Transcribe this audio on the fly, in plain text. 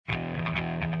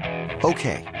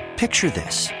Okay, picture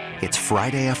this. It's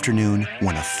Friday afternoon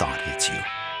when a thought hits you.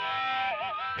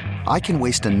 I can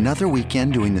waste another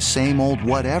weekend doing the same old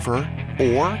whatever,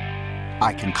 or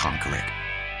I can conquer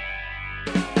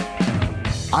it.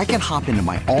 I can hop into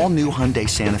my all-new Hyundai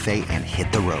Santa Fe and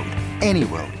hit the road. Any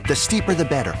road. The steeper, the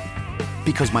better.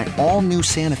 Because my all-new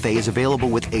Santa Fe is available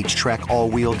with H-Track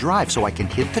all-wheel drive, so I can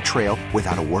hit the trail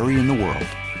without a worry in the world.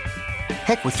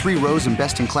 Heck, with 3 rows and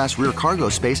best-in-class rear cargo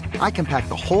space, I can pack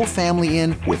the whole family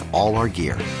in with all our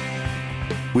gear.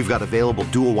 We've got available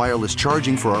dual wireless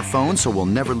charging for our phones, so we'll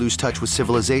never lose touch with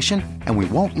civilization, and we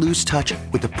won't lose touch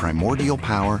with the primordial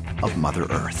power of Mother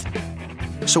Earth.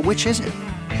 So which is it?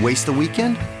 Waste the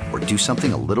weekend or do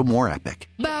something a little more epic?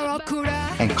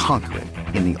 And conquer it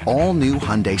in the all-new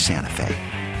Hyundai Santa Fe.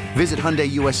 Visit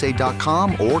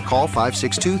HyundaiUSA.com or call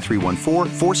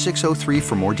 562-314-4603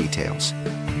 for more details.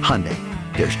 Hyundai,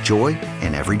 there's joy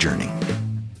in every journey.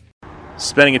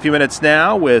 Spending a few minutes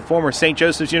now with former St.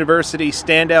 Joseph's University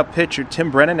standout pitcher Tim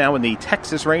Brennan, now in the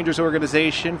Texas Rangers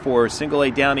organization for Single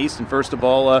A Down East. And first of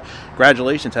all,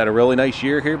 congratulations. Had a really nice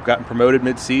year here. Gotten promoted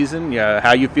mid-season.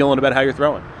 How you feeling about how you're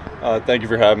throwing? Thank you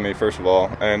for having me, first of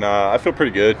all. And I feel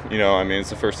pretty good.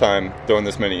 It's the first time throwing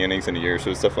this many innings in a year,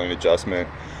 so it's definitely an adjustment.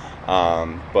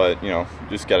 But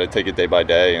just got to take it day by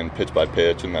day and pitch by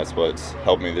pitch, and that's what's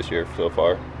helped me this year so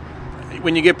far.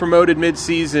 When you get promoted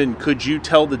mid-season, could you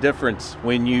tell the difference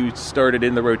when you started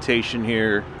in the rotation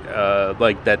here,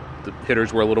 like that the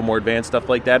hitters were a little more advanced, stuff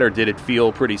like that, or did it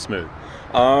feel pretty smooth?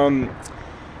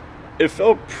 It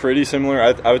felt pretty similar.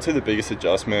 I would say the biggest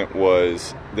adjustment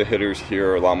was the hitters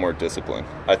here are a lot more disciplined.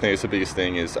 I think it's the biggest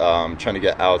thing is trying to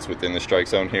get outs within the strike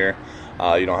zone here.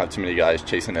 You don't have too many guys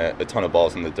chasing a ton of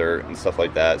balls in the dirt and stuff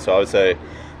like that. So I would say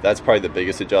that's probably the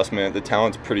biggest adjustment. The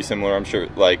talent's pretty similar. I'm sure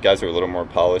guys are a little more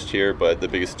polished here, but the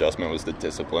biggest adjustment was the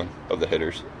discipline of the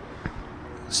hitters.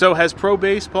 So has pro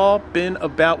baseball been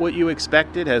about what you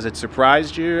expected? Has it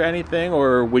surprised you or anything?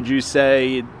 Or would you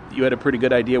say you had a pretty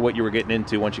good idea what you were getting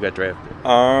into once you got drafted?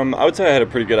 I would say I had a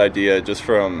pretty good idea just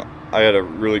from I had a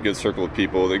really good circle of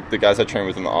people. The guys I trained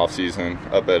with in the off-season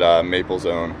up at Maple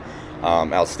Zone,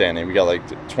 outstanding. We got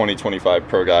 20, 25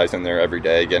 pro guys in there every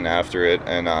day getting after it.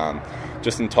 And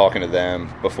just in talking to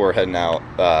them before heading out,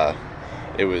 I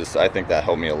think that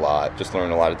helped me a lot. Just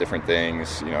learning a lot of different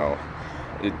things,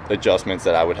 adjustments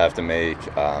that I would have to make,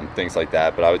 things like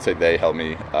that. But I would say they helped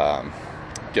me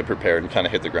get prepared and kind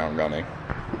of hit the ground running.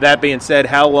 That being said,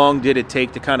 how long did it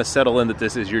take to kind of settle in that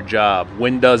this is your job?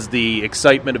 When does the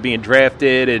excitement of being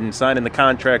drafted and signing the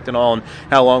contract and all, and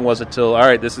how long was it till, all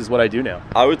right, this is what I do now?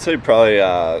 I would say probably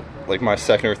my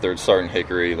second or third start in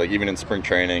Hickory. Even in spring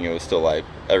training, it was still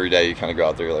every day you kind of go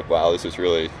out there, you're like, wow, this is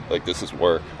really, this is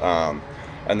work.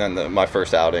 And then my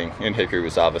first outing in Hickory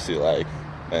was obviously and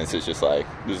it's just this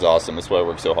is awesome. It's what I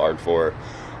worked so hard for.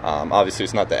 Obviously,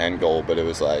 it's not the end goal, but it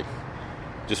was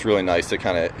just really nice to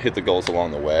kind of hit the goals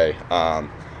along the way.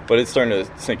 But it's starting to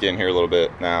sink in here a little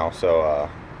bit now, so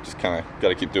just kind of got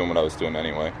to keep doing what I was doing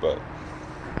anyway. But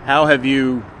how have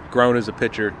you grown as a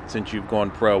pitcher since you've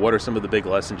gone pro? What are some of the big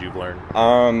lessons you've learned?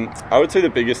 I would say the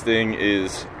biggest thing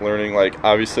is learning,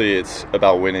 obviously it's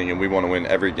about winning, and we want to win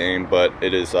every game, but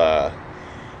it is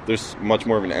there's much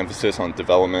more of an emphasis on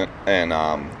development and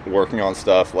working on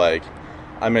stuff. I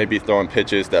may be throwing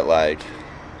pitches that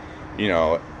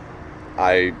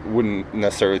I wouldn't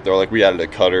necessarily throw. We added a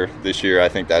cutter this year. I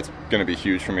think that's going to be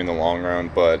huge for me in the long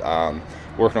run. But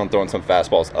working on throwing some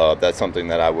fastballs up, that's something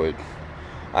that I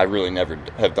really never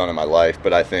have done in my life.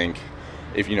 But I think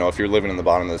if you're living in the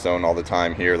bottom of the zone all the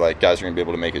time here, guys are going to be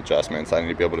able to make adjustments. I need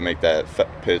to be able to make that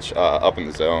pitch up in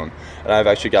the zone. And I've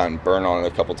actually gotten burned on it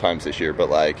a couple times this year.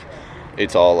 But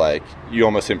it's all you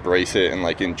almost embrace it and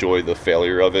enjoy the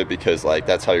failure of it, because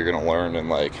that's how you're going to learn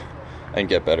and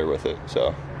get better with it.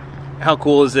 So. How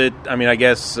cool is it? I mean, I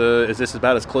guess, is this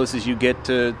about as close as you get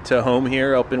to home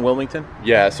here up in Wilmington?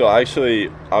 Yeah, so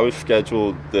actually, I was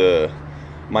scheduled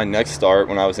my next start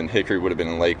when I was in Hickory would have been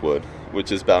in Lakewood,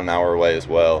 which is about an hour away as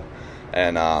well.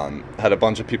 And had a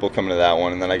bunch of people coming to that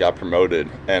one, and then I got promoted.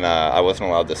 And I wasn't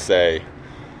allowed to say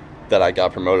that I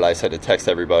got promoted. I just had to text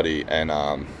everybody and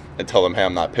tell them, hey,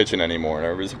 I'm not pitching anymore. And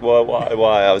everybody's like, well,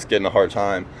 why? I was getting a hard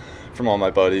time from all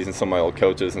my buddies and some of my old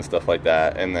coaches and stuff like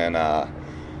that. And then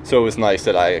so it was nice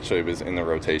that I actually was in the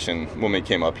rotation when we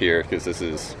came up here, because this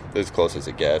is as close as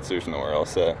it gets. There's nowhere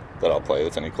else that I'll play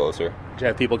that's any closer. Did you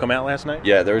have people come out last night?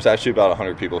 Yeah, there was actually about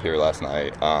 100 people here last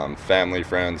night. Family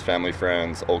friends,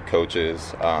 old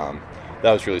coaches. That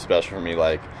was really special for me.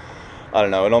 I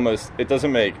don't know, it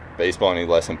doesn't make baseball any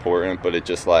less important, but it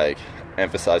just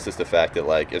emphasizes the fact that,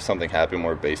 like, if something happened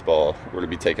where baseball were to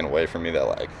be taken away from me, that,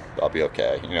 like, I'll be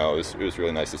okay. You know, it was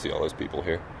really nice to see all those people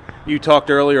here. You talked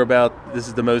earlier about this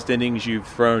is the most innings you've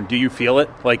thrown. Do you feel it?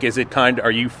 Like, is it are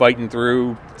you fighting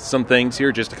through some things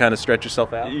here just to kind of stretch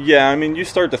yourself out? Yeah, I mean, you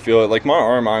start to feel it. Like, my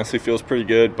arm honestly feels pretty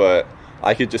good, but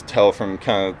I could just tell from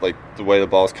kind of, like, the way the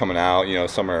ball's coming out. You know,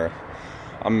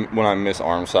 when I miss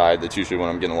arm side, that's usually when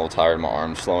I'm getting a little tired, my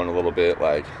arm's slowing a little bit.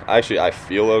 Like, actually, I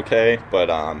feel okay,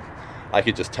 but I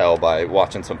could just tell by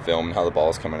watching some film and how the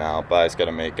ball's coming out. But I just got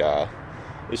to make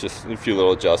it's just a few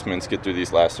little adjustments, get through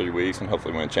these last 3 weeks, and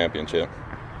hopefully win a championship.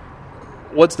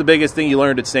 What's the biggest thing you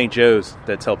learned at St. Joe's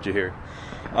that's helped you here?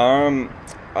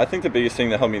 I think the biggest thing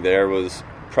that helped me there was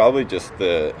probably just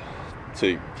to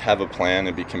have a plan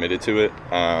and be committed to it.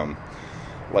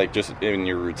 Like, just in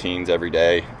your routines every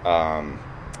day.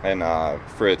 And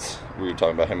Fritz, we were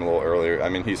talking about him a little earlier. I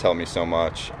mean, he's helped me so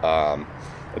much. A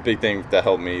big thing that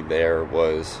helped me there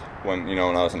was when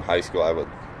I was in high school, I would,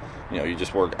 you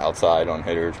just work outside on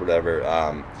hitters,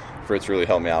 whatever. Fritz really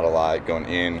helped me out a lot going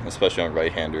in, especially on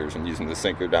right-handers, and using the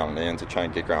sinker down and in to try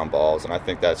and get ground balls. And I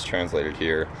think that's translated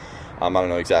here. I don't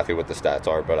know exactly what the stats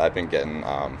are, but I've been getting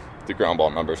the ground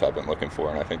ball numbers I've been looking for,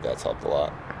 and I think that's helped a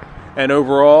lot. And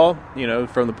overall,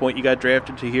 from the point you got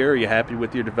drafted to here, are you happy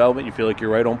with your development? You feel like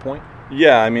you're right on point?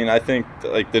 Yeah, I mean, I think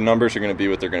like the numbers are going to be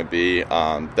what they're going to be.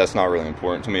 That's not really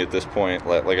important to me at this point.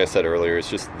 Like I said earlier, it's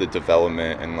just the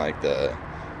development and like the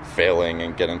failing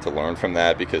and getting to learn from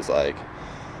that, because like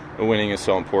winning is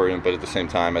so important, but at the same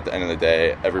time, at the end of the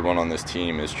day, everyone on this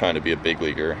team is trying to be a big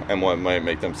leaguer, and what might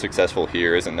make them successful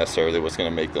here isn't necessarily what's going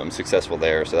to make them successful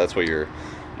there. So that's why you're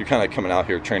kind of coming out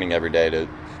here training every day to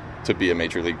be a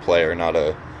major league player, not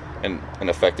an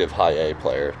effective high A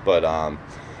player. But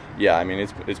yeah, I mean,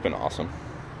 it's been awesome.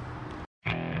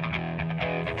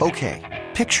 Okay,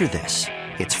 picture this.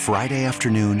 It's Friday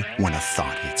afternoon when a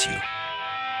thought hits you.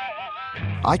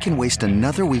 I can waste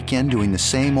another weekend doing the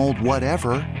same old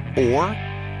whatever, or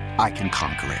I can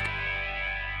conquer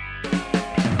it.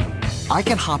 I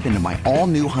can hop into my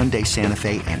all-new Hyundai Santa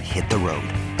Fe and hit the road.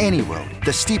 Any road.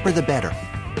 The steeper, the better.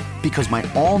 Because my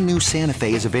all-new Santa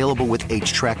Fe is available with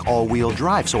H-Track all-wheel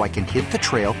drive, so I can hit the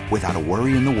trail without a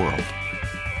worry in the world.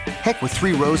 Heck, with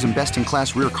 3 rows and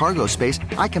best-in-class rear cargo space,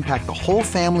 I can pack the whole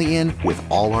family in with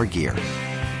all our gear.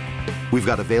 We've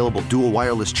got available dual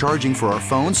wireless charging for our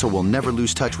phones, so we'll never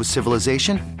lose touch with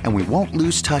civilization, and we won't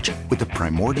lose touch with the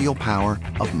primordial power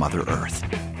of Mother Earth.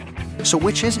 So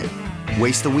which is it?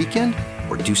 Waste the weekend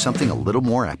or do something a little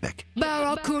more epic?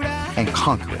 And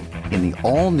conquer it in the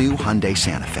all-new Hyundai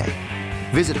Santa Fe.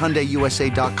 Visit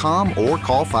HyundaiUSA.com or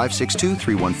call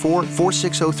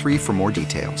 562-314-4603 for more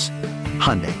details.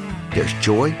 Hyundai, there's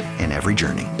joy in every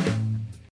journey.